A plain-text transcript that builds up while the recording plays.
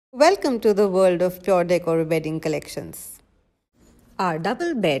Welcome to the world of Pure Decor bedding collections. Our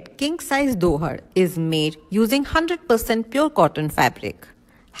double bed king size Dohar is made using 100% pure cotton fabric.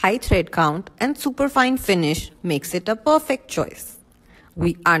 High thread count and superfine finish makes it a perfect choice.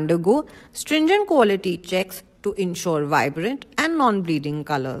 We undergo stringent quality checks to ensure vibrant and non-bleeding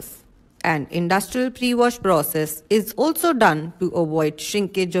colors. An industrial pre-wash process is also done to avoid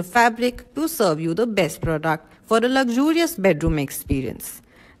shrinkage of fabric to serve you the best product for a luxurious bedroom experience.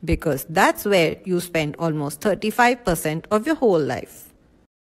 Because that's where you spend almost 35% of your whole life.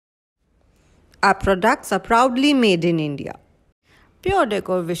 Our products are proudly made in India. Pure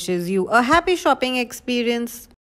Decor wishes you a happy shopping experience.